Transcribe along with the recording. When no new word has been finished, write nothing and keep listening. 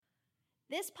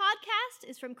This podcast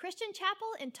is from Christian Chapel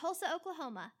in Tulsa,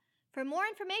 Oklahoma. For more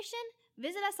information,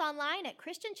 visit us online at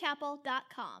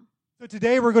christianchapel.com. So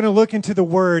today we're going to look into the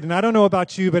Word, and I don't know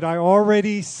about you, but I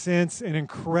already sense an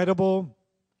incredible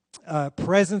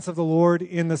presence of the Lord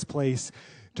in this place.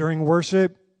 During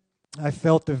worship, I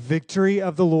felt the victory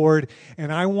of the Lord,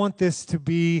 and I want this to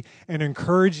be an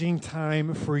encouraging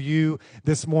time for you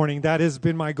this morning. That has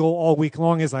been my goal all week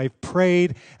long as I've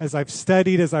prayed, as I've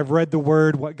studied, as I've read the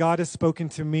Word, what God has spoken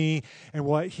to me and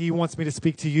what He wants me to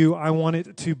speak to you. I want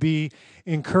it to be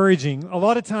encouraging. A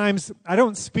lot of times, I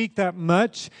don't speak that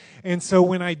much, and so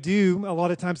when I do, a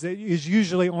lot of times it is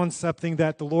usually on something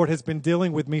that the Lord has been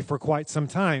dealing with me for quite some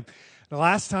time. The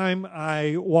last time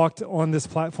I walked on this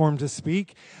platform to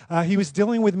speak, He was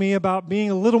dealing with me about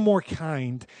being a little more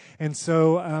kind. And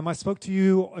so I spoke to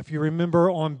you, if you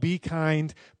remember, on Be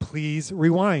Kind, Please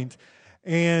Rewind.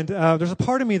 And there's a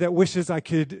part of me that wishes I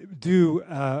could do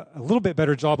a little bit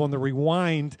better job on the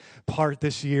rewind part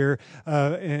this year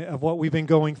of what we've been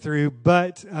going through.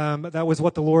 But that was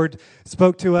what the Lord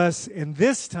spoke to us. And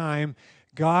this time,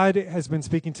 God has been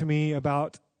speaking to me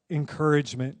about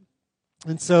encouragement.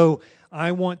 And so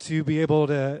I want to be able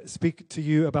to speak to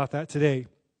you about that today.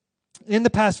 In the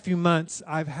past few months,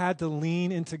 I've had to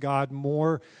lean into God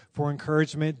more for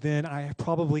encouragement than I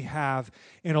probably have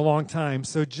in a long time.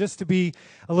 So just to be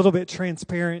a little bit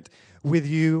transparent with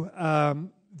you,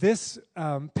 this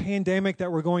pandemic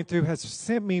that we're going through has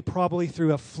sent me probably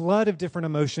through a flood of different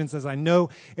emotions, as I know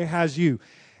it has you.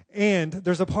 And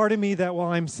there's a part of me that while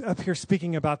I'm up here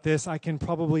speaking about this, I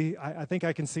think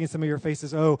I can see in some of your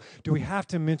faces, oh, do we have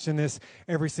to mention this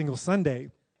every single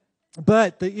Sunday?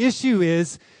 But the issue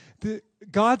is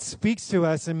God speaks to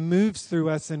us and moves through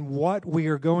us in what we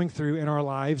are going through in our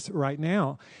lives right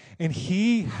now. And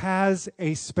He has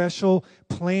a special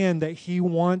plan that He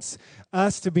wants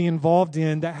us to be involved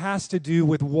in that has to do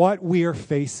with what we are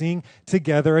facing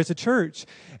together as a church.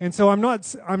 And so I'm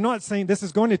not saying this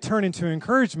is going to turn into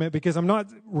encouragement, because I'm not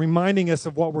reminding us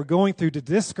of what we're going through to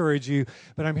discourage you,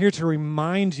 but I'm here to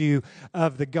remind you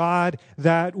of the God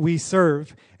that we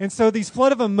serve. And so these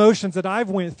flood of emotions that I've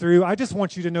went through, I just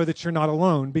want you to know that you're not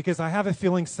alone, because I have a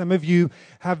feeling some of you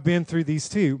have been through these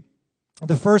too.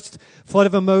 The first flood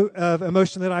of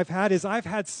emotion that I've had is I've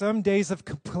had some days of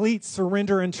complete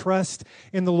surrender and trust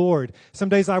in the Lord. Some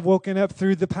days I've woken up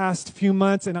through the past few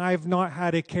months and I've not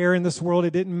had a care in this world.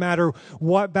 It didn't matter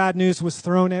what bad news was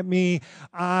thrown at me.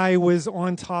 I was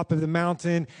on top of the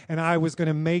mountain and I was going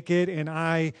to make it, and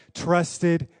I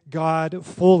trusted God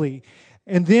fully.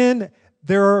 And then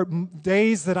there are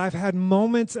days that I've had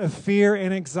moments of fear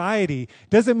and anxiety.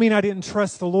 Doesn't mean I didn't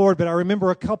trust the Lord, but I remember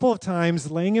a couple of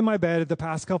times laying in my bed the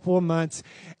past couple of months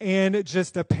and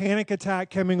just a panic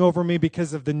attack coming over me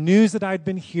because of the news that I'd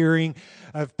been hearing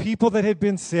of people that had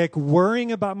been sick,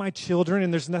 worrying about my children,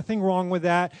 and there's nothing wrong with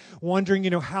that, wondering,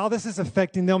 how this is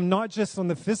affecting them, not just on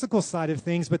the physical side of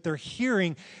things, but they're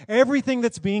hearing everything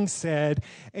that's being said,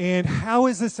 and how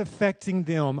is this affecting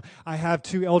them? I have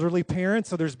two elderly parents,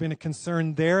 so there's been a concern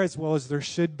there as well as there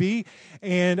should be.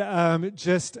 And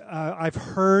I've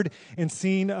heard and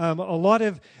seen a lot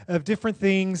of different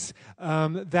things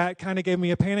that kind of gave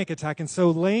me a panic attack. And so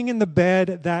laying in the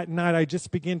bed that night, I just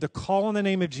began to call on the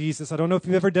name of Jesus. I don't know if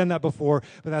you've ever done that before,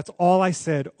 but that's all I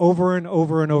said over and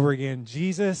over and over again.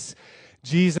 Jesus,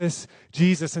 Jesus,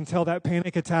 Jesus, until that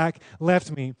panic attack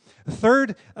left me. The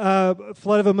third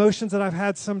flood of emotions that I've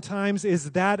had sometimes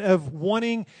is that of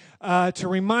wanting to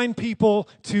remind people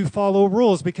to follow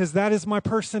rules, because that is my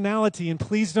personality, and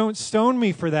please don't stone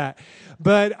me for that.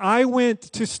 But I went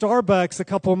to Starbucks a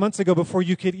couple of months ago before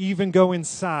you could even go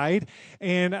inside,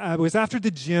 and it was after the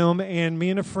gym, and me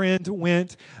and a friend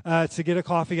went to get a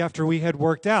coffee after we had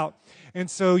worked out. And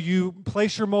so you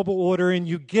place your mobile order and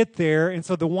you get there. And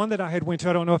so the one that I had went to,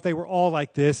 I don't know if they were all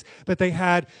like this, but they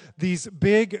had these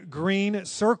big green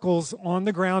circles on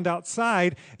the ground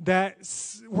outside that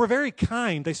were very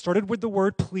kind. They started with the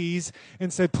word please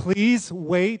and said, please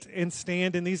wait and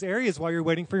stand in these areas while you're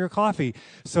waiting for your coffee.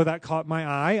 So that caught my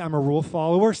eye. I'm a rule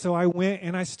follower, so I went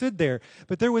and I stood there.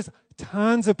 But there was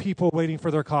tons of people waiting for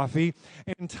their coffee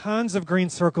and tons of green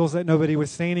circles that nobody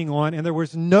was standing on, and there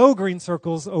was no green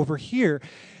circles over here.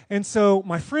 And so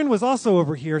my friend was also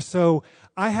over here, so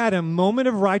I had a moment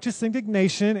of righteous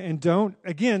indignation, and don't,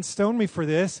 again, stone me for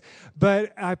this,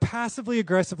 but I passively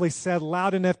aggressively said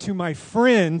loud enough to my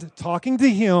friend, talking to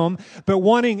him, but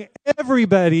wanting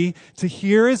everybody to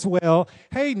hear as well,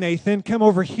 hey, Nathan, come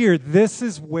over here. This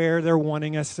is where they're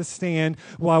wanting us to stand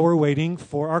while we're waiting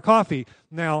for our coffee.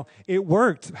 Now, it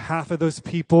worked. Half of those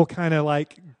people kind of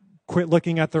like quit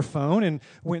looking at their phone and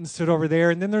went and stood over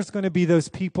there. And then there's going to be those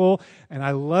people, and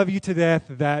I love you to death,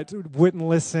 that wouldn't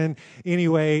listen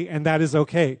anyway, and that is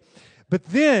okay. But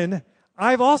then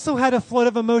I've also had a flood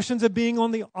of emotions of being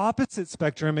on the opposite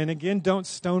spectrum. And again, don't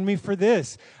stone me for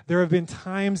this. There have been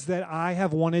times that I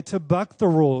have wanted to buck the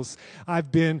rules.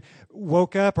 I've been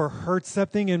woke up or heard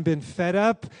something and been fed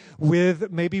up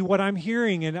with maybe what I'm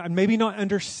hearing and maybe not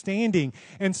understanding.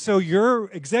 And so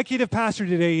your executive pastor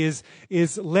today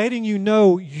is letting you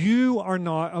know you are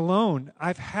not alone.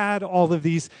 I've had all of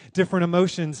these different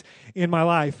emotions in my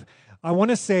life. I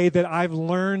want to say that I've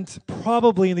learned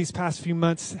probably in these past few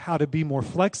months how to be more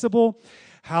flexible,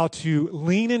 how to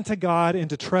lean into God and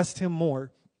to trust Him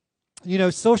more. You know,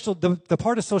 the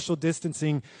part of social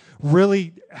distancing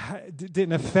really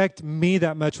didn't affect me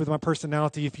that much with my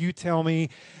personality. If you tell me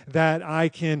that I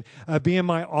can be in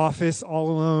my office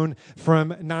all alone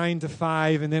from 9 to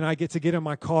 5, and then I get in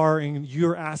my car and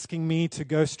you're asking me to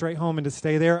go straight home and to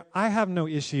stay there, I have no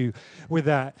issue with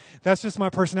that. That's just my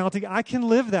personality. I can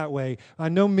live that way. I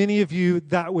know many of you,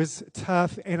 that was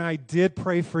tough, and I did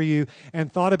pray for you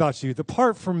and thought about you. The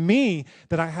part for me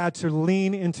that I had to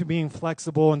lean into being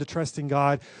flexible and to trusting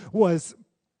God was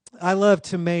I love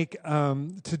to make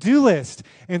to-do list.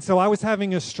 And so I was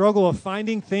having a struggle of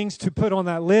finding things to put on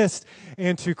that list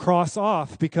and to cross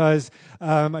off because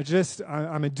I'm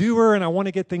a doer and I want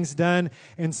to get things done.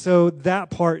 And so that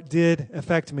part did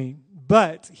affect me.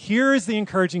 But here is the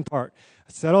encouraging part.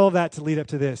 I said all of that to lead up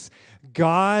to this.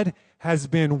 God has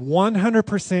been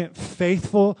 100%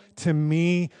 faithful to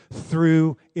me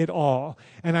through it all.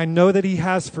 And I know that He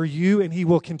has for you, and He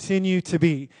will continue to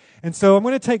be. And so I'm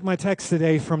going to take my text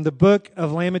today from the book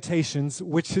of Lamentations,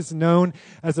 which is known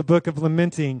as a book of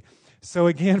lamenting. So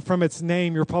again, from its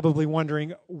name, you're probably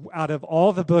wondering, out of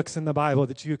all the books in the Bible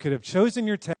that you could have chosen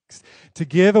your text to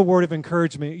give a word of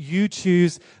encouragement, you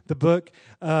choose the book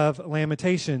of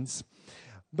Lamentations.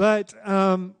 But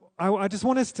I just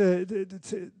want us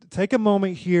to take a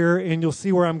moment here, and you'll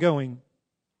see where I'm going.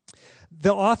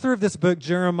 The author of this book,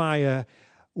 Jeremiah,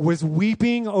 was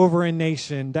weeping over a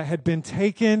nation that had been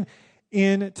taken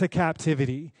into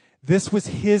captivity. This was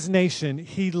his nation.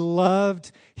 He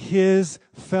loved his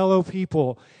fellow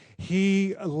people.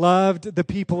 He loved the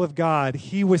people of God.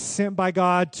 He was sent by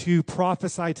God to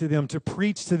prophesy to them, to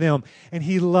preach to them, and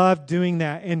he loved doing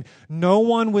that. And no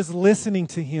one was listening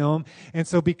to him. And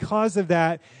so because of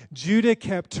that, Judah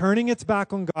kept turning its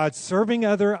back on God, serving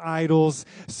other idols,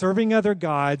 serving other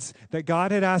gods that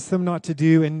God had asked them not to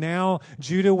do. And now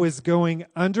Judah was going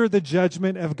under the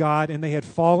judgment of God, and they had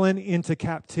fallen into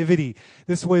captivity.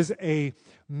 This was a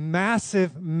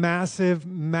massive, massive,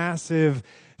 massive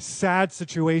sad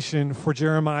situation for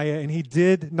Jeremiah, and he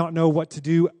did not know what to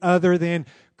do other than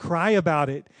cry about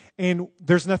it. And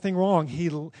there's nothing wrong. He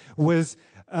was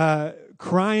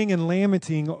crying and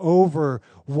lamenting over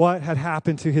what had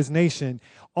happened to his nation.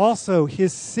 Also,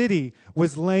 his city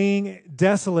was laying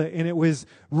desolate, and it was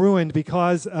ruined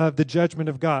because of the judgment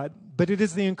of God. But it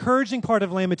is the encouraging part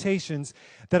of Lamentations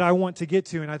that I want to get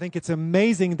to, and I think it's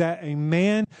amazing that a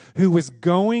man who was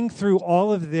going through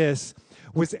all of this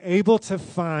was able to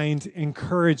find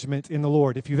encouragement in the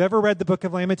Lord. If you've ever read the book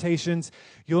of Lamentations,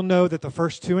 you'll know that the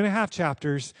first 2.5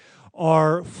 chapters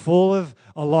are full of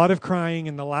a lot of crying,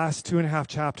 and the last 2.5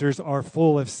 chapters are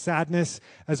full of sadness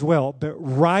as well. But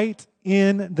right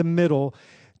in the middle,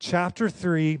 chapter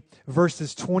 3,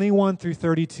 verses 21 through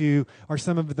 32 are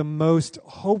some of the most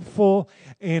hopeful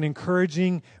and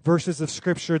encouraging verses of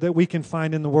Scripture that we can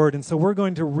find in the Word. And so we're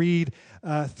going to read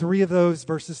 3 of those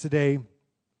verses today.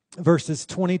 Verses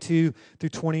 22 through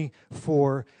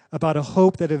 24, about a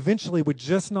hope that eventually would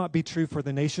just not be true for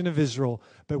the nation of Israel,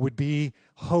 but would be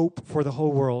hope for the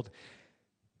whole world.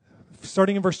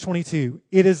 Starting in verse 22,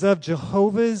 it is of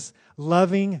Jehovah's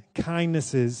loving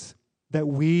kindnesses that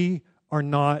we are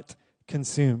not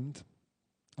consumed.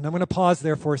 And I'm going to pause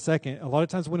there for a second. A lot of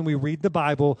times when we read the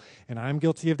Bible, and I'm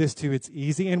guilty of this too, it's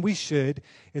easy, and we should.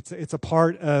 It's a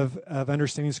part of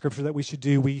understanding Scripture that we should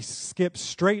do. We skip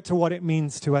straight to what it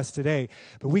means to us today.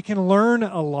 But we can learn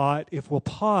a lot if we'll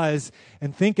pause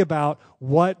and think about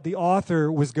what the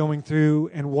author was going through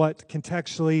and what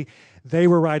contextually they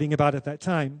were writing about at that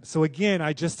time. So again,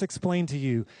 I just explained to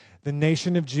you, the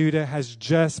nation of Judah has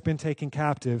just been taken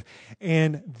captive.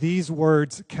 And these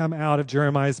words come out of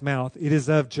Jeremiah's mouth. It is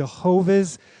of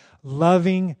Jehovah's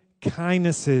loving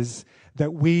kindnesses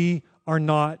that we are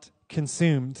not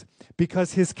consumed,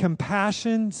 because his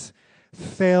compassions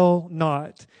fail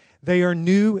not. They are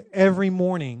new every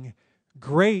morning.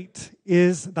 Great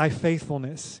is thy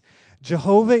faithfulness.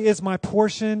 Jehovah is my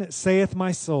portion, saith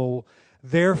my soul.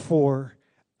 Therefore,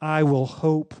 I will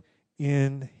hope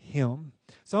in him.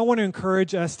 So I want to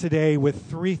encourage us today with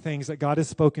 3 things that God has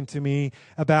spoken to me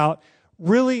about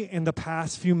really in the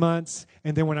past few months,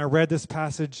 and then when I read this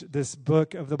passage, this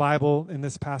book of the Bible in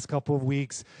this past couple of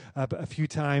weeks, a few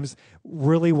times,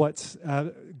 really what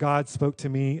God spoke to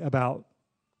me about.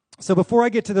 So before I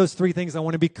get to those 3 things, I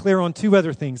want to be clear on 2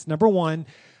 other things. Number 1,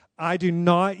 I do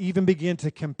not even begin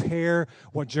to compare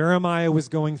what Jeremiah was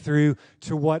going through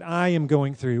to what I am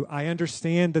going through. I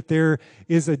understand that there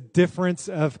is a difference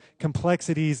of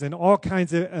complexities and all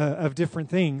kinds of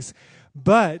different things.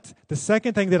 But the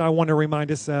second thing that I want to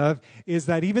remind us of is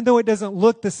that even though it doesn't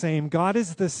look the same, God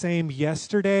is the same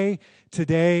yesterday,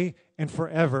 today, and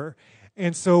forever.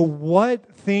 And so what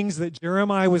things that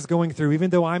Jeremiah was going through, even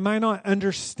though I might not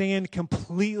understand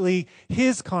completely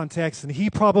his context, and he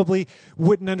probably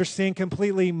wouldn't understand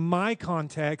completely my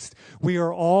context, we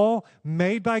are all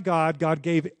made by God. God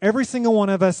gave every single one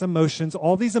of us emotions.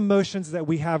 All these emotions that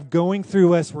we have going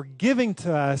through us were given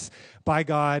to us by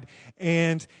God,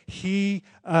 and he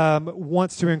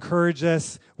wants to encourage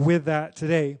us with that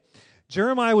today.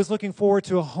 Jeremiah was looking forward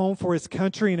to a home for his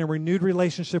country and a renewed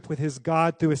relationship with his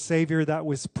God through a Savior that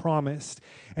was promised.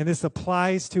 And this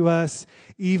applies to us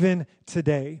even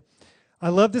today. I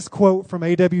love this quote from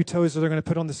A.W. Tozer they're going to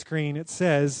put on the screen. It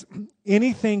says,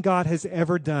 "Anything God has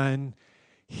ever done,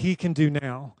 he can do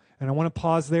now." And I want to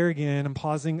pause there again. I'm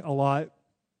pausing a lot.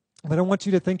 But I want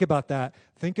you to think about that.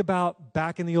 Think about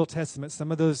back in the Old Testament, some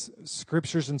of those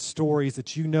scriptures and stories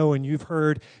that you know and you've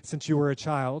heard since you were a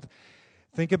child.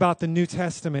 Think about the New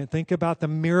Testament. Think about the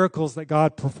miracles that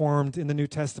God performed in the New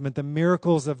Testament, the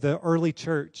miracles of the early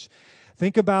church.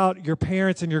 Think about your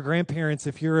parents and your grandparents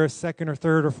if you're a 2nd or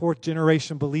 3rd or 4th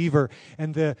generation believer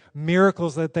and the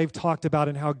miracles that they've talked about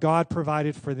and how God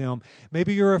provided for them.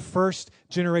 Maybe you're a 1st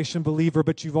generation believer,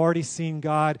 but you've already seen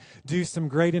God do some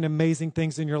great and amazing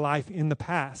things in your life in the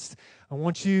past. I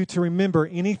want you to remember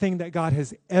anything that God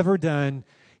has ever done,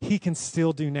 he can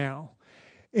still do now.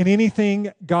 And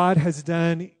anything God has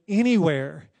done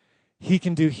anywhere, he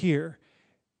can do here,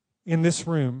 in this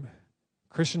room,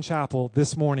 Christian Chapel,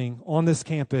 this morning, on this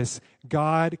campus.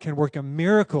 God can work a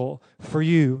miracle for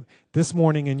you this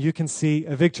morning, and you can see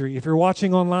a victory. If you're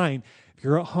watching online, if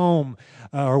you're at home,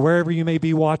 or wherever you may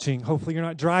be watching, hopefully you're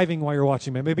not driving while you're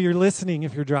watching, but maybe you're listening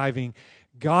if you're driving.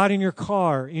 God in your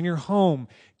car, in your home,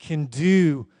 can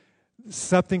do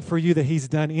something for you that he's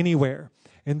done anywhere.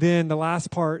 And then the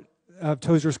last part of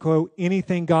Tozer's quote,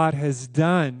 anything God has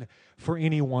done for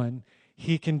anyone,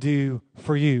 he can do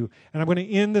for you. And I'm going to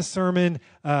end the sermon,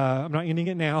 I'm not ending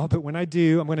it now, but when I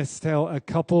do, I'm going to tell a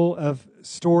couple of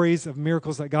stories of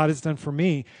miracles that God has done for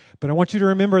me. But I want you to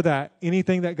remember that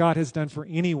anything that God has done for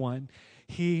anyone,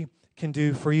 he can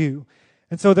do for you.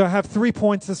 And so I have 3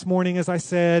 points this morning, as I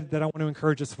said, that I want to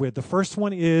encourage us with. The first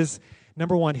one is,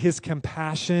 number 1, his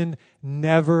compassion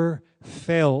never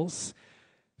fails.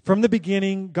 From the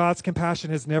beginning, God's compassion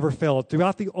has never failed.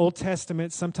 Throughout the Old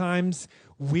Testament, sometimes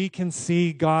we can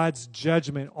see God's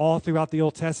judgment all throughout the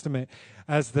Old Testament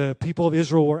as the people of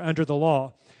Israel were under the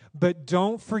law. But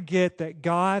don't forget that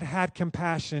God had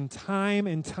compassion time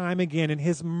and time again, and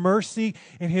his mercy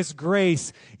and his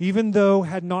grace, even though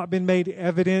had not been made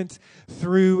evident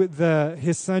through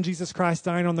his son Jesus Christ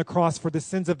dying on the cross for the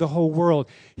sins of the whole world.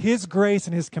 His grace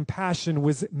and his compassion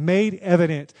was made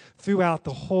evident throughout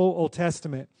the whole Old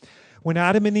Testament. When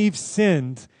Adam and Eve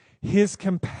sinned, his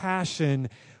compassion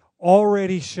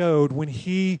already showed when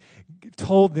he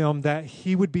told them that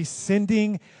he would be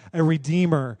sending a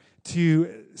redeemer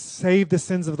to save the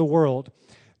sins of the world.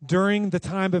 During the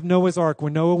time of Noah's Ark,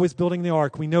 when Noah was building the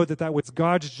ark, we know that that was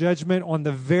God's judgment on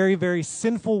the very, very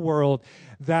sinful world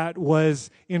that was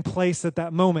in place at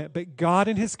that moment. But God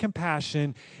in his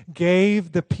compassion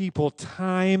gave the people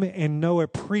time, and Noah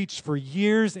preached for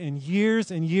years and years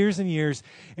and years and years,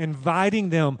 inviting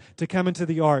them to come into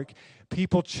the ark.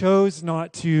 People chose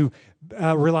not to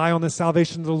rely on the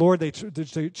salvation of the Lord. They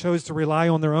chose to rely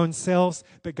on their own selves,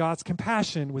 but God's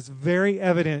compassion was very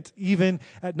evident even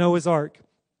at Noah's Ark.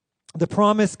 The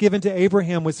promise given to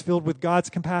Abraham was filled with God's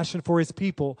compassion for his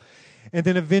people, and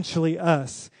then eventually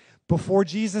us. Before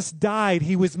Jesus died,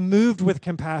 he was moved with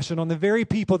compassion on the very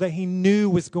people that he knew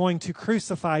was going to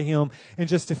crucify him in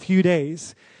just a few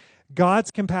days.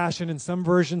 God's compassion, and some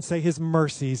versions say his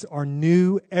mercies, are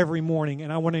new every morning,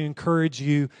 and I want to encourage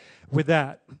you with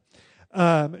that.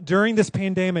 During this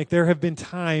pandemic, there have been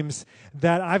times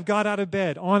that I've got out of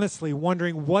bed, honestly,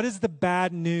 wondering, what is the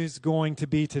bad news going to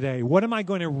be today? What am I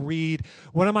going to read?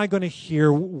 What am I going to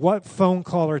hear? What phone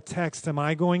call or text am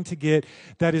I going to get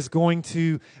that is going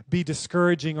to be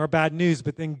discouraging or bad news?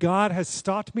 But then God has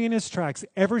stopped me in his tracks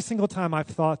every single time I've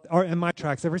thought, or in my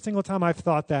tracks, every single time I've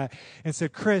thought that, and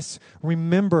said, Chris,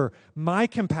 remember, my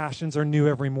compassions are new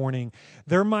every morning.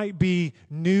 There might be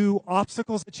new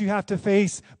obstacles that you have to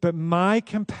face, but my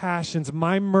compassions,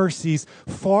 my mercies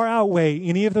far outweigh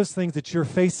any of those things that you're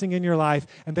facing in your life,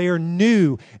 and they are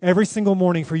new every single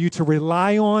morning for you to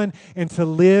rely on and to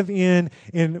live in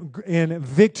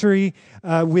victory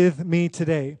with me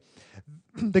today.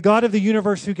 The God of the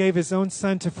universe who gave his own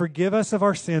son to forgive us of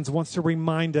our sins wants to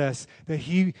remind us that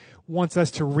he wants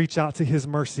us to reach out to his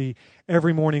mercy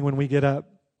every morning when we get up.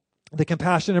 The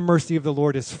compassion and mercy of the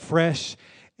Lord is fresh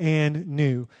and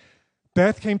new.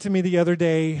 Beth came to me the other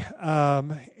day,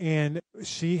 and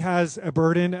she has a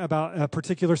burden about a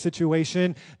particular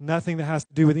situation, nothing that has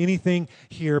to do with anything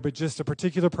here, but just a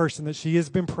particular person that she has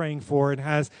been praying for and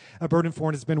has a burden for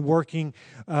and has been working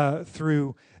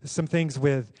through some things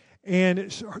with. And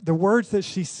the words that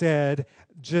she said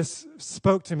just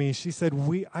spoke to me. She said,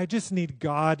 I just need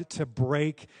God to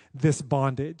break this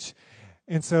bondage.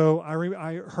 And so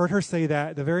I heard her say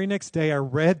that. The very next day, I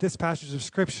read this passage of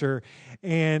Scripture,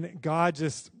 and God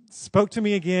just spoke to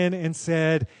me again and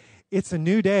said, it's a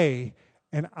new day,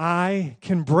 and I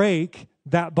can break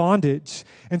that bondage.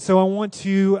 And so I want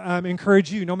to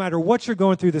encourage you, no matter what you're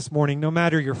going through this morning, no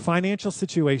matter your financial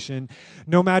situation,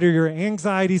 no matter your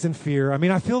anxieties and fear. I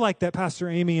mean, I feel like that Pastor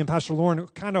Amy and Pastor Lauren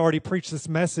kind of already preached this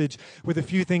message with a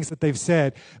few things that they've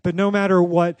said. But no matter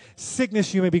what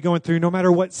sickness you may be going through, no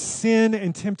matter what sin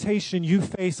and temptation you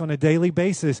face on a daily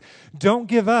basis, don't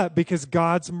give up, because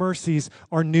God's mercies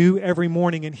are new every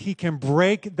morning, and he can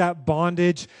break that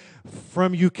bondage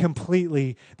from you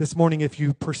completely this morning if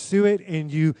you pursue it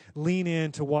and you lean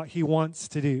into what he wants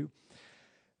to do.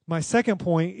 My second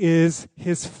point is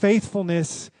his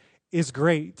faithfulness is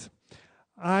great.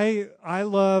 I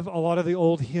love a lot of the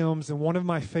old hymns, and one of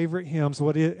my favorite hymns,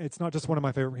 it's not just one of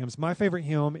my favorite hymns, my favorite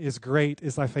hymn is Great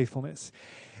is Thy Faithfulness.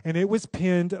 And it was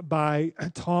penned by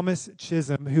Thomas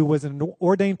Chisholm, who was an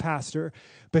ordained pastor,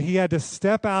 but he had to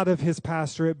step out of his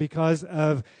pastorate because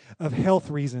of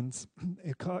health reasons.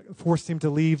 It forced him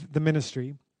to leave the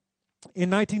ministry.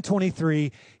 In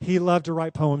 1923, he loved to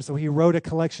write poems, so he wrote a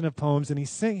collection of poems, and he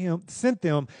sent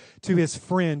them to his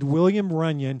friend, William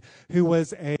Runyon, who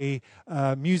was a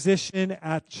musician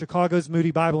at Chicago's Moody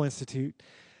Bible Institute.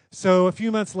 So a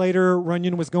few months later,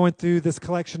 Runyon was going through this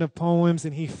collection of poems,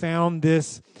 and he found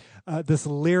this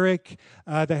lyric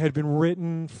that had been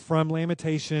written from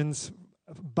Lamentations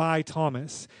by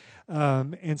Thomas.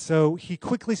 And so he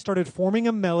quickly started forming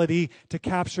a melody to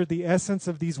capture the essence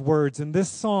of these words. And this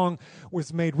song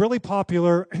was made really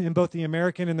popular in both the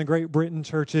American and the Great Britain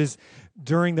churches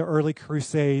during the early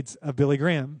crusades of Billy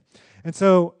Graham. And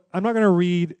so I'm not going to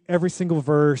read every single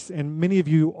verse, and many of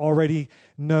you already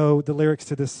know the lyrics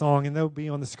to this song, and they'll be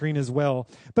on the screen as well.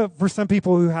 But for some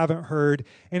people who haven't heard,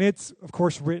 and it's of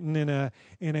course written in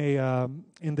the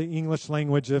English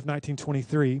language of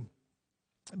 1923,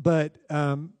 but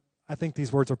I think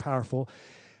these words are powerful.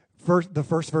 The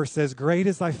first verse says, "Great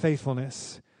is thy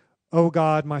faithfulness, O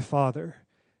God, my Father.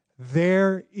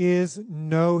 There is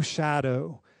no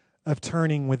shadow of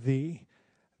turning with thee.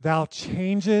 Thou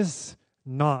changest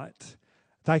not.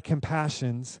 Thy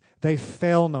compassions, they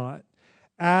fail not.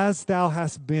 As thou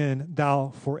hast been, thou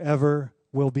forever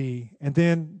will be." And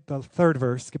then the third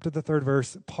verse, skip to the third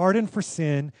verse. "Pardon for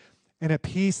sin and a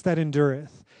peace that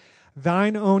endureth.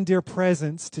 Thine own dear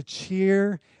presence to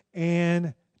cheer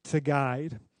and to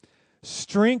guide.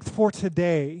 Strength for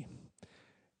today,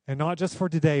 and not just for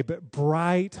today, but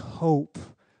bright hope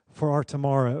for our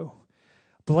tomorrow.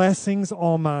 Blessings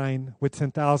all mine with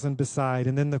 10,000 beside."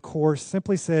 And then the chorus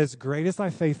simply says, "Great is thy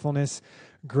faithfulness,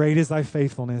 great is thy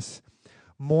faithfulness.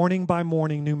 Morning by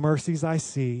morning new mercies I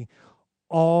see.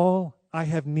 All I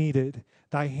have needed,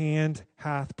 thy hand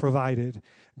hath provided.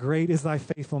 Great is thy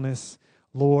faithfulness,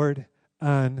 Lord,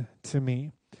 unto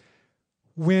me."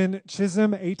 When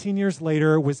Chisholm, 18 years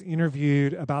later, was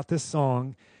interviewed about this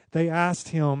song, they asked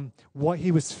him what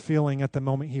he was feeling at the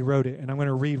moment he wrote it. And I'm going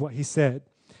to read what he said.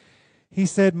 He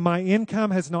said, "My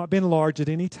income has not been large at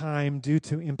any time due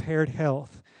to impaired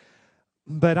health,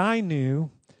 but I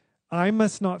knew I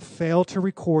must not fail to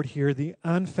record here the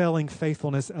unfailing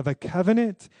faithfulness of a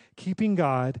covenant-keeping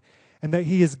God, and that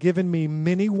he has given me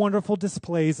many wonderful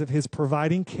displays of his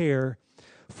providing care,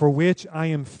 for which I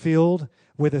am filled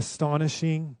with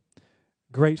astonishing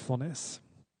gratefulness."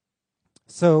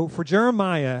 So for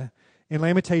Jeremiah in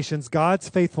Lamentations, God's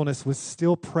faithfulness was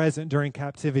still present during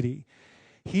captivity.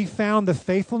 He found the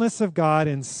faithfulness of God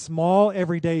in small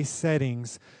everyday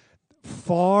settings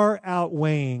far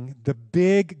outweighing the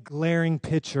big glaring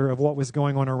picture of what was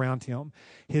going on around him.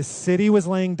 His city was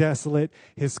laying desolate.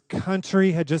 His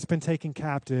country had just been taken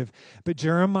captive. But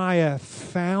Jeremiah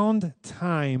found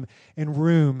time and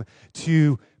room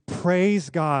to praise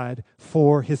God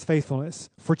for his faithfulness.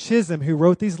 For Chisholm, who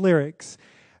wrote these lyrics,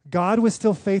 God was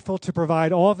still faithful to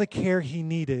provide all the care he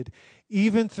needed,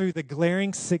 even through the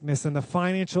glaring sickness and the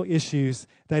financial issues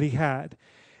that he had.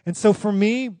 And so for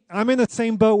me, I'm in the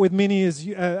same boat with many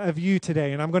of you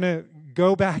today, and I'm going to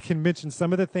go back and mention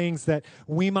some of the things that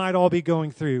we might all be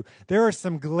going through. There are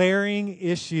some glaring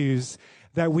issues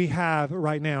that we have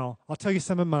right now. I'll tell you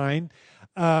some of mine.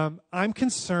 I'm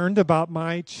concerned about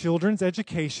my children's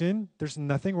education. There's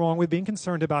nothing wrong with being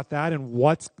concerned about that and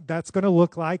what that's going to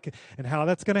look like and how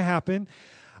that's going to happen.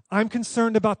 I'm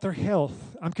concerned about their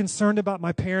health. I'm concerned about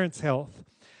my parents' health.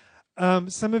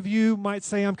 Some of you might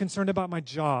say, I'm concerned about my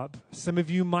job. Some of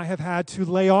you might have had to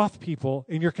lay off people,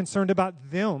 and you're concerned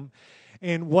about them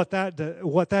and what that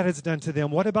has done to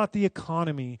them. What about the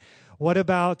economy? What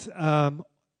about, and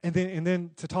then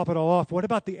to top it all off, what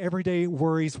about the everyday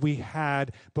worries we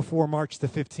had before March the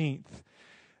 15th?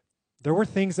 There were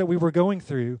things that we were going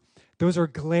through. Those are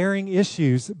glaring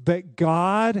issues, but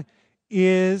God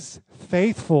is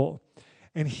faithful.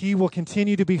 And he will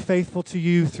continue to be faithful to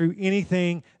you through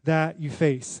anything that you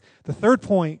face. The third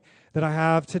point that I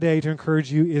have today to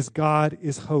encourage you is God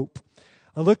is hope.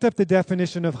 I looked up the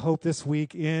definition of hope this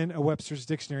week in a Webster's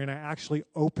dictionary, and I actually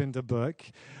opened a book.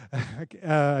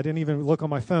 I didn't even look on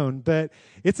my phone, but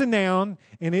it's a noun,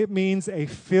 and it means a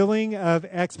feeling of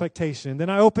expectation. Then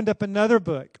I opened up another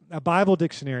book, a Bible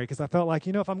dictionary, because I felt like,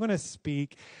 if I'm going to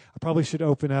speak, I probably should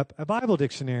open up a Bible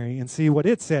dictionary and see what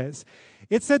it says.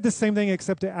 It said the same thing,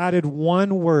 except it added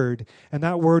one word, and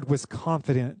that word was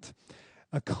confident,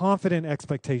 a confident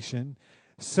expectation.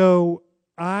 So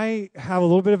I have a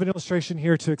little bit of an illustration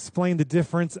here to explain the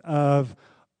difference of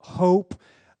hope,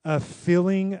 a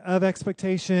feeling of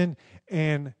expectation,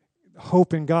 and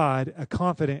hope in God, a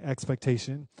confident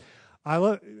expectation.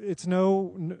 It's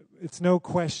no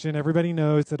question. Everybody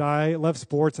knows that I love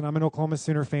sports, and I'm an Oklahoma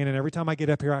Sooner fan, and every time I get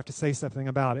up here, I have to say something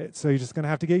about it. So you're just going to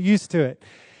have to get used to it.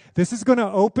 This is going to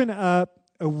open up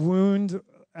a wound,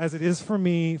 as it is for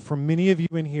me, for many of you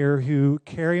in here who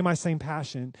carry my same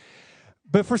passion.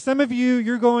 But for some of you,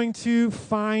 you're going to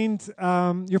find,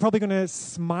 you're probably going to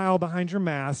smile behind your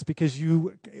mask because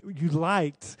you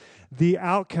liked the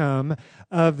outcome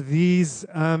of these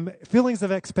feelings of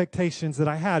expectations that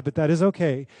I had. But that is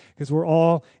okay because we're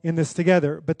all in this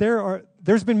together. But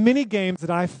there's been many games that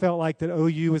I felt like that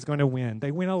OU is going to win.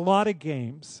 They win a lot of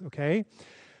games, okay?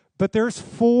 But there's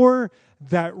 4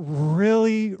 that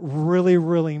really, really,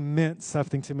 really meant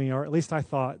something to me, or at least I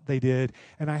thought they did.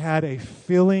 And I had a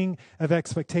feeling of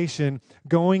expectation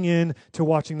going in to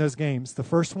watching those games. The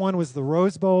first one was the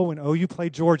Rose Bowl when OU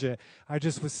played Georgia. I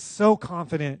just was so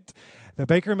confident that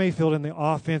Baker Mayfield and the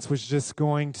offense was just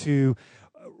going to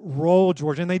roll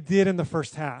Georgia, and they did in the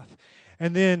first half.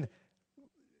 And then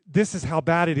this is how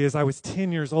bad it is. I was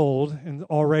 10 years old and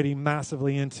already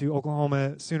massively into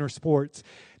Oklahoma Sooner sports.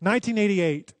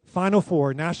 1988, Final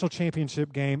Four, national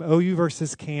championship game, OU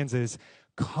versus Kansas.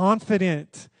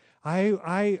 Confident. I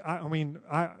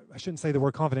shouldn't say the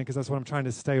word confident because that's what I'm trying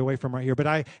to stay away from right here. But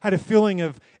I had a feeling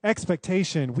of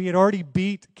expectation. We had already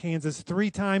beat Kansas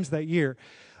 3 times that year.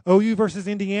 OU versus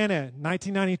Indiana,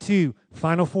 1992,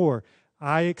 Final Four.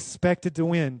 I expected to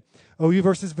win. OU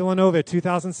versus Villanova,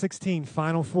 2016,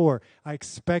 Final Four. I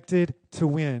expected to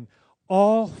win.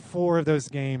 All 4 of those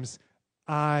games,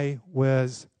 I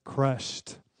was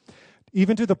crushed.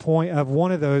 Even to the point of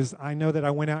one of those, I know that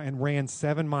I went out and ran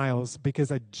 7 miles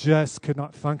because I just could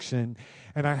not function.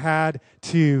 And I had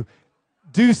to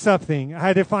do something. I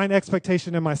had to find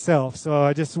expectation in myself. So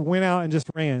I just went out and just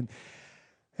ran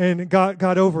and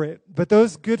got over it. But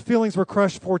those good feelings were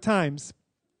crushed 4 times.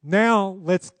 Now,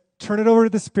 let's turn it over to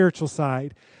the spiritual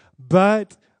side.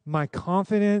 But my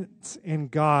confidence in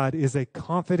God is a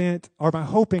confident, or my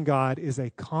hope in God is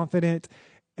a confident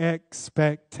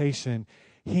expectation.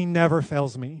 He never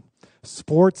fails me.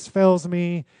 Sports fails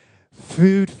me.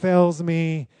 Food fails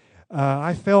me.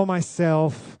 I fail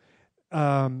myself.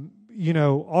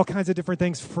 All kinds of different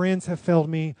things. Friends have failed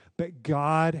me, but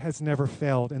God has never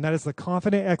failed. And that is the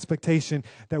confident expectation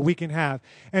that we can have.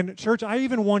 And church, I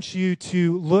even want you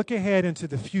to look ahead into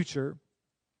the future.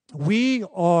 We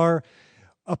are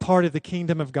a part of the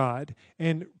kingdom of God.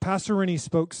 And Pastor Rennie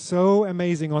spoke so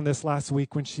amazing on this last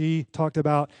week when she talked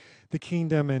about the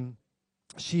kingdom and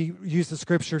she used the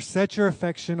scripture, set your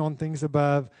affection on things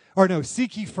above,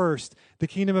 seek ye first the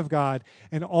kingdom of God,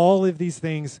 and all of these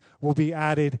things will be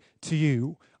added to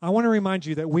you. I want to remind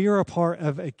you that we are a part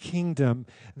of a kingdom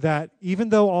that even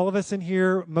though all of us in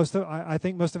here, I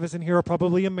think most of us in here are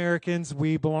probably Americans.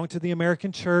 We belong to the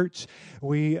American church.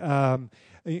 We, and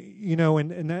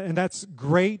that's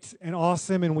great and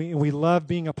awesome, and we love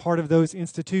being a part of those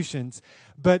institutions.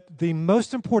 But the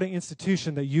most important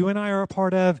institution that you and I are a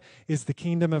part of is the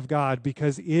kingdom of God,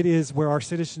 because it is where our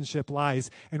citizenship lies.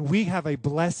 And we have a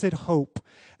blessed hope,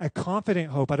 a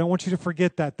confident hope. I don't want you to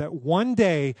forget that one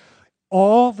day,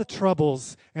 all the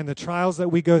troubles and the trials that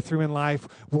we go through in life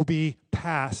will be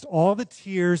past. All the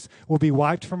tears will be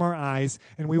wiped from our eyes,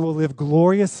 and we will live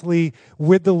gloriously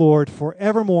with the Lord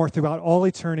forevermore throughout all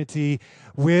eternity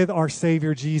with our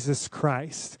Savior, Jesus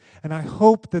Christ. And I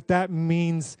hope that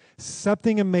means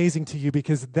something amazing to you,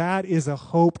 because that is a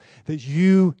hope that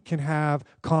you can have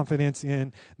confidence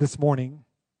in this morning.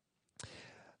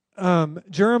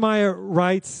 Jeremiah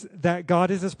writes that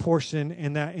God is his portion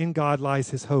and that in God lies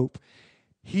his hope.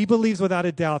 He believes without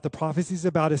a doubt the prophecies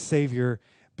about his Savior,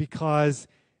 because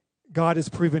God has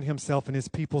proven himself and his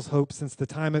people's hope since the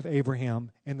time of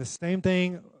Abraham. And the same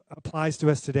thing applies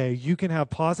to us today. You can have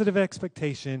positive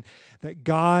expectation that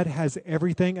God has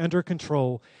everything under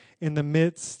control in the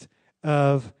midst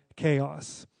of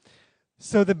chaos.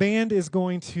 So the band is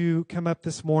going to come up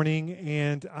this morning,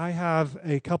 and I have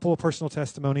a couple of personal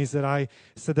testimonies that I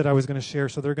said that I was going to share,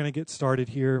 so they're going to get started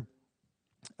here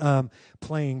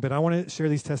playing. But I want to share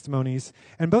these testimonies,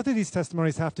 and both of these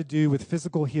testimonies have to do with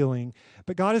physical healing.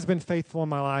 But God has been faithful in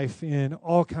my life in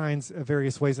all kinds of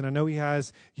various ways, and I know he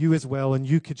has you as well, and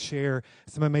you could share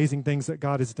some amazing things that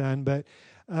God has done. But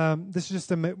this is just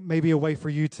maybe a way for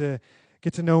you to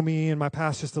get to know me and my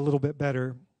past just a little bit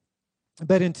better.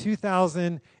 But in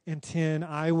 2010,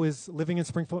 I was living in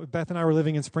Springfield. Beth and I were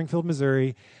living in Springfield,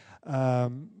 Missouri.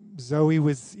 Zoe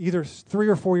was either 3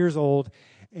 or 4 years old,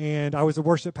 and I was a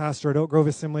worship pastor at Oak Grove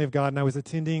Assembly of God, and I was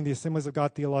attending the Assemblies of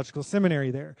God Theological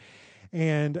Seminary there.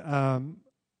 And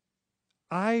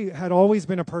I had always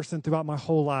been a person throughout my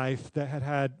whole life that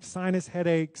had sinus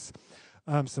headaches,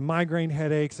 some migraine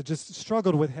headaches. I just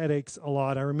struggled with headaches a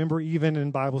lot. I remember even in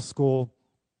Bible school,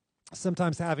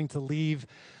 sometimes having to leave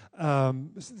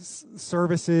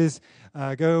services,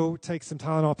 go take some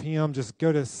Tylenol PM, just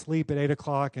go to sleep at 8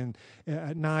 o'clock and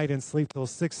at night and sleep till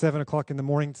 6, 7 o'clock in the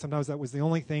morning. Sometimes that was the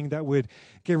only thing that would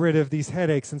get rid of these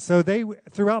headaches. And so they,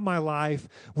 throughout my life,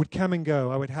 would come and go.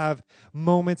 I would have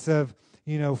moments of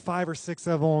 5 or 6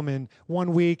 of them in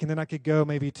 1 week, and then I could go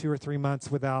maybe 2 or 3 months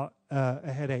without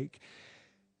a headache.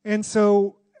 And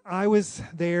so I was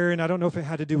there, and I don't know if it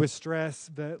had to do with stress,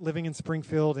 but living in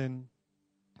Springfield, and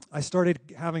I started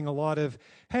having a lot of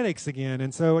headaches again.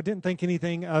 And so I didn't think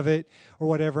anything of it or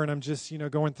whatever, and I'm just,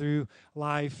 going through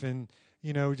life and,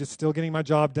 just still getting my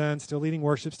job done, still leading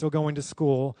worship, still going to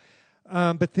school.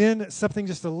 But then something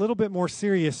just a little bit more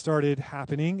serious started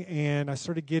happening, and I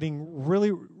started getting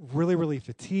really, really, really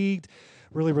fatigued,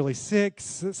 really, really sick,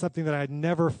 something that I had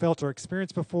never felt or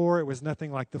experienced before. It was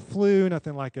nothing like the flu,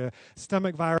 nothing like a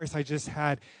stomach virus. I just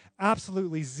had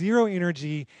absolutely zero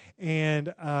energy,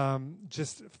 and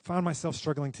just found myself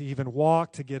struggling to even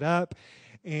walk, to get up.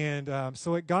 And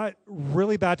so it got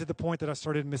really bad to the point that I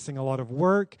started missing a lot of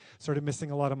work, started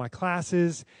missing a lot of my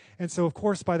classes. And so, of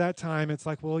course, by that time, it's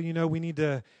like, well, we need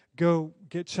to go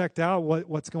get checked out,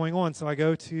 what's going on. So I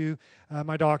go to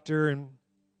my doctor, and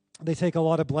they take a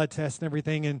lot of blood tests and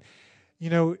everything. And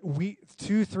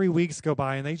 2-3 weeks go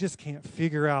by, and they just can't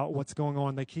figure out what's going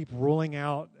on. They keep ruling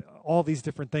out all these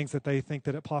different things that they think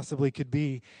that it possibly could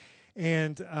be.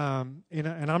 And I'm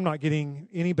not getting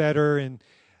any better. And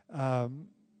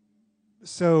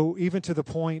so even to the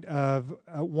point of,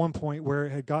 at one point where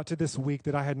it had got to this week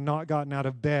that I had not gotten out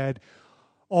of bed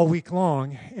all week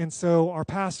long. And so our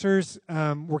pastors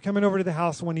were coming over to the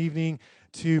house one evening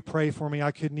to pray for me. I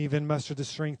couldn't even muster the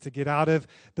strength to get out of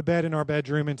the bed in our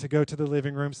bedroom and to go to the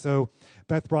living room. So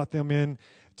Beth brought them in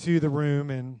to the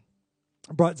room and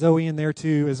brought Zoe in there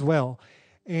too as well.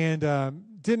 And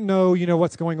didn't know,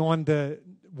 what's going on.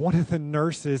 One of the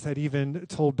nurses had even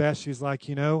told Beth, she was like,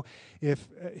 if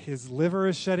his liver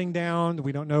is shutting down,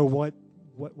 we don't know what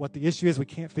the issue is. We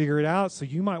can't figure it out. So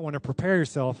you might want to prepare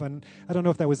yourself. And I don't know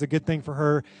if that was a good thing for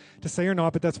her to say or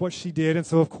not, but that's what she did. And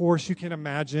so, of course, you can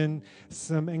imagine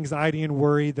some anxiety and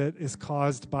worry that is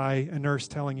caused by a nurse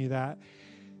telling you that.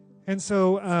 And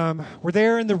so we're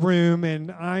there in the room,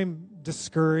 and I'm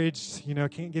discouraged,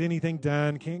 can't get anything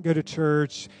done, can't go to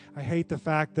church. I hate the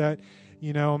fact that,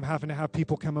 I'm having to have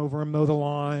people come over and mow the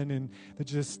lawn, and that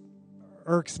just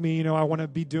irks me. You know, I want to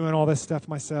be doing all this stuff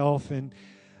myself, and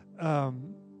I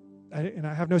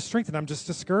have no strength, and I'm just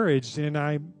discouraged. And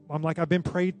I'm like, I've been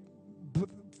prayed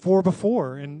for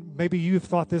before, and maybe you've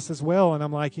thought this as well. And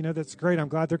I'm like, you know, that's great. I'm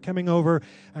glad they're coming over.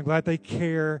 I'm glad they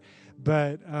care,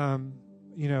 but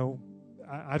you know,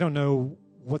 I don't know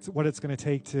what it's going to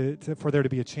take for there to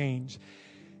be a change.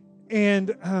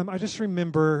 And I just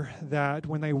remember that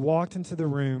when they walked into the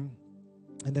room,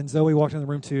 and then Zoe walked in the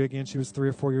room too. Again, she was 3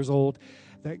 or 4 years old.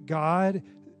 That God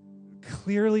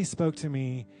clearly spoke to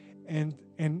me, and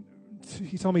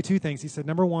he told me two things. He said,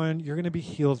 number one, you're going to be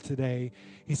healed today.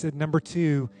 He said, number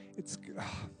two,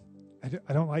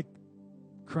 I don't like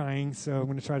crying, so I'm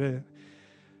going to try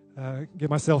to get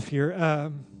myself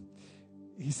here.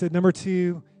 He said, number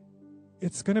two,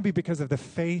 it's going to be because of the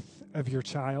faith of your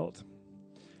child.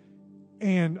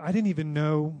 And I didn't even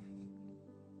know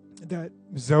that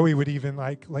Zoe would even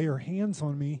like lay her hands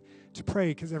on me to pray,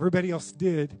 because everybody else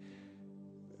did.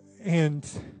 And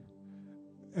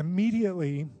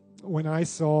immediately when I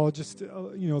saw just a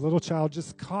little child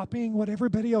just copying what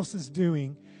everybody else is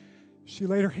doing, she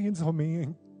laid her hands on me,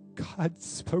 and God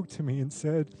spoke to me and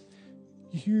said,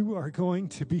 you are going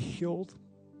to be healed.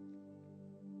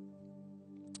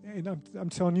 And I'm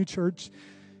telling you, church,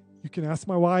 you can ask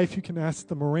my wife, you can ask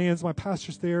the Morans, my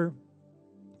pastor's there.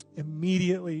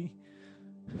 Immediately,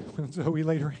 when Zoe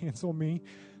laid her hands on me,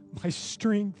 my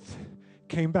strength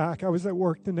came back. I was at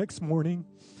work the next morning,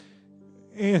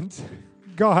 and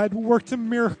God worked a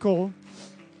miracle.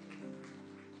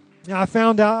 I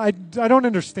found out, I don't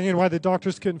understand why the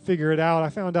doctors couldn't figure it out. I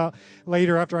found out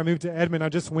later after I moved to Edmond, I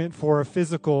just went for a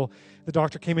physical. The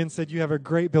doctor came in and said, you have a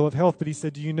great bill of health, but he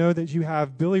said, do you know that you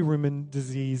have bilirubin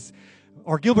disease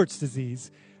or Gilbert's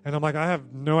disease? And I'm like, I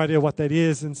have no idea what that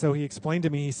is. And so he explained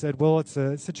to me, he said, well, it's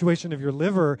a situation of your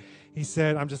liver. He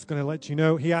said, I'm just going to let you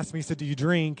know. He asked me, he said, do you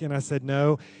drink? And I said,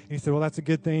 no. And he said, well, that's a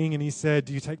good thing. And he said,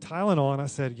 do you take Tylenol? And I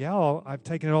said, yeah, I've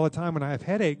taken it all the time when I have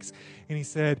headaches. And he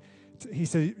said,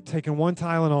 taking one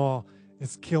Tylenol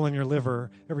is killing your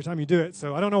liver every time you do it.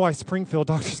 So I don't know why Springfield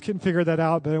doctors couldn't figure that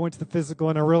out, but I went to the physical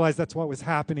and I realized that's what was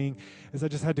happening, is I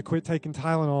just had to quit taking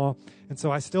Tylenol. And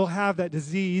so I still have that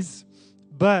disease,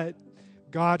 but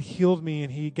God healed me,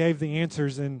 and he gave the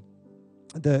answers and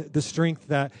the strength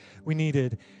that we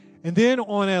needed. And then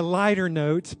on a lighter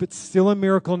note, but still a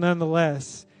miracle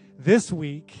nonetheless, this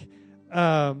week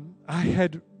I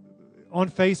had on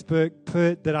Facebook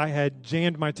put that I had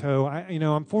jammed my toe.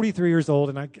 I'm 43 years old,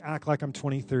 and I act like I'm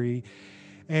 23.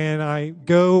 And I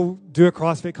go do a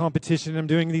CrossFit competition. I'm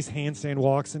doing these handstand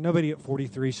walks, and nobody at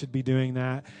 43 should be doing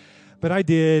that. But I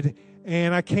did,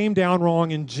 and I came down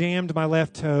wrong and jammed my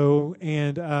left toe.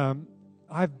 And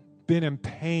I've been in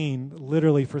pain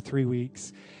literally for 3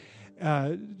 weeks,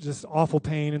 just awful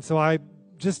pain. And so I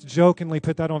just jokingly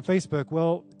put that on Facebook.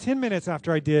 Well, 10 minutes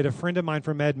after I did, a friend of mine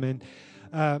from Edmond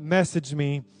messaged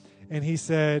me, and he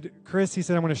said, Chris, he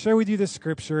said, I'm going to share with you this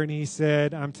scripture. And he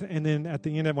said, and then at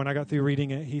the end of when I got through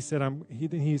reading it, he said,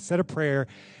 he said a prayer,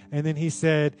 and then he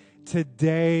said,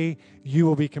 today you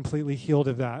will be completely healed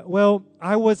of that. Well,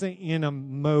 I wasn't in a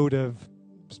mode of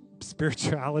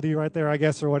spirituality right there, I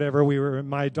guess, or whatever. We were at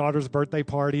my daughter's birthday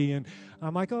party, and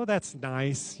I'm like, oh, that's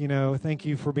nice. Thank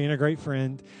you for being a great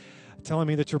friend, telling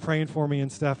me that you're praying for me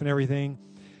and stuff and everything.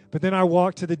 But then I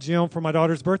walked to the gym for my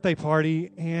daughter's birthday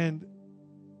party, and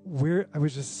I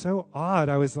was just so odd.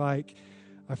 I was like,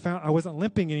 I wasn't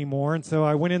limping anymore, and so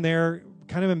I went in there,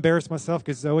 kind of embarrassed myself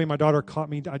because Zoe, my daughter, caught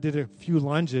me. I did a few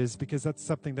lunges because that's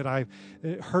something that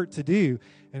it hurt to do,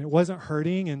 and it wasn't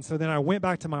hurting. And so then I went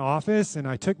back to my office, and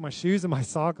I took my shoes and my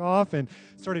sock off and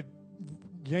started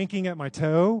yanking at my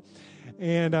toe,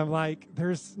 and I'm like,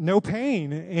 there's no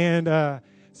pain. And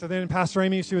so then Pastor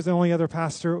Amy, she was the only other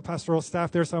pastoral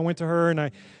staff there, so I went to her and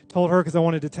I told her because I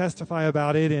wanted to testify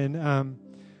about it. And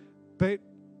but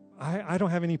I don't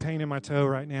have any pain in my toe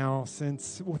right now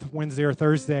since Wednesday or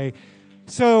Thursday.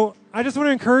 So I just want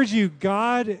to encourage you,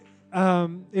 God, it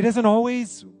doesn't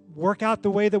always work out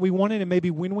the way that we want it and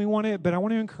maybe when we want it, but I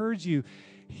want to encourage you,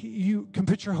 you can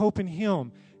put your hope in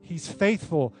Him. He's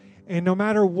faithful. And no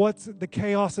matter what's the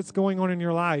chaos that's going on in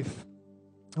your life,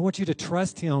 I want you to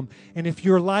trust Him. And if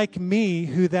you're like me,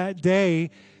 who that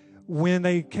day when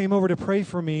they came over to pray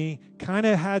for me kind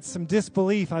of had some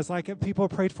disbelief, I was like, people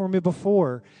have prayed for me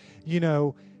before,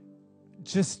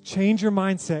 just change your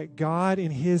mindset. God,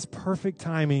 in His perfect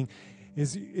timing,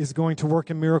 is going to work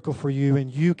a miracle for you, and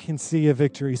you can see a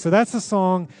victory. So that's the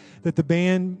song that the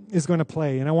band is going to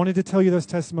play. And I wanted to tell you those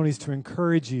testimonies to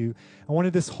encourage you. I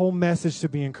wanted this whole message to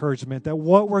be encouragement, that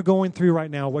what we're going through right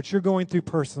now, what you're going through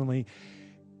personally,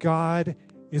 God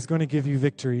is going to give you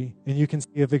victory, and you can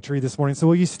see a victory this morning. So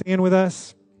will you stand with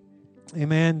us?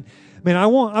 Amen. Man, I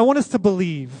want us to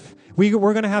believe. We're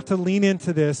going to have to lean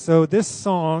into this. So this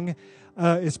song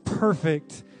is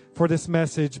perfect for this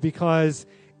message because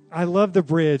I love the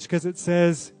bridge because it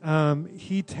says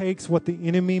he takes what the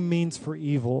enemy means for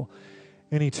evil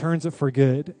and he turns it for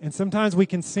good. And sometimes we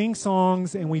can sing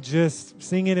songs and we just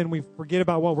sing it and we forget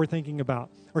about what we're thinking about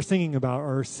or singing about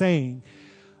or saying.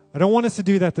 I don't want us to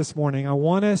do that this morning. I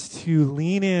want us to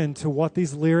lean into what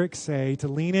these lyrics say, to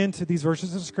lean into these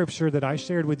verses of Scripture that I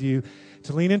shared with you,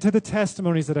 to lean into the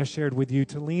testimonies that I shared with you,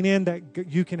 to lean in that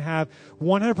you can have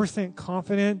 100%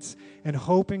 confidence and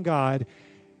hope in God.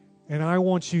 And I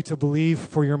want you to believe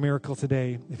for your miracle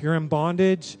today. If you're in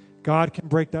bondage, God can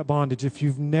break that bondage. If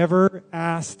you've never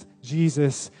asked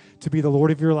Jesus to be the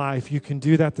Lord of your life, you can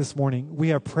do that this morning. We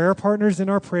have prayer partners in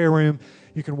our prayer room.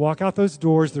 You can walk out those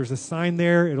doors. There's a sign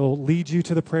there. It'll lead you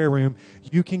to the prayer room.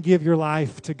 You can give your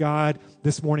life to God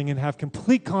this morning and have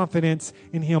complete confidence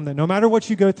in Him that no matter what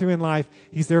you go through in life,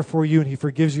 He's there for you and He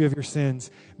forgives you of your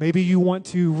sins. Maybe you want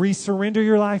to resurrender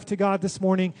your life to God this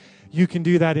morning. You can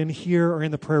do that in here or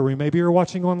in the prayer room. Maybe you're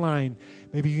watching online.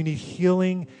 Maybe you need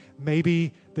healing.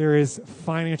 Maybe there is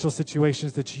financial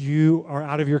situations that you are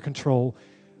out of your control.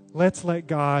 Let's let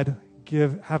God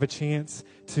have a chance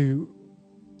to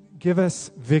give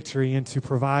us victory and to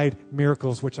provide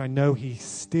miracles, which I know He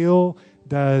still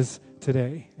does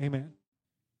today. Amen.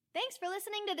 Thanks for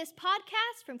listening to this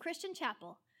podcast from Christian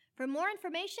Chapel. For more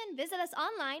information, visit us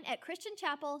online at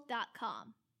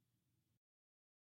christianchapel.com.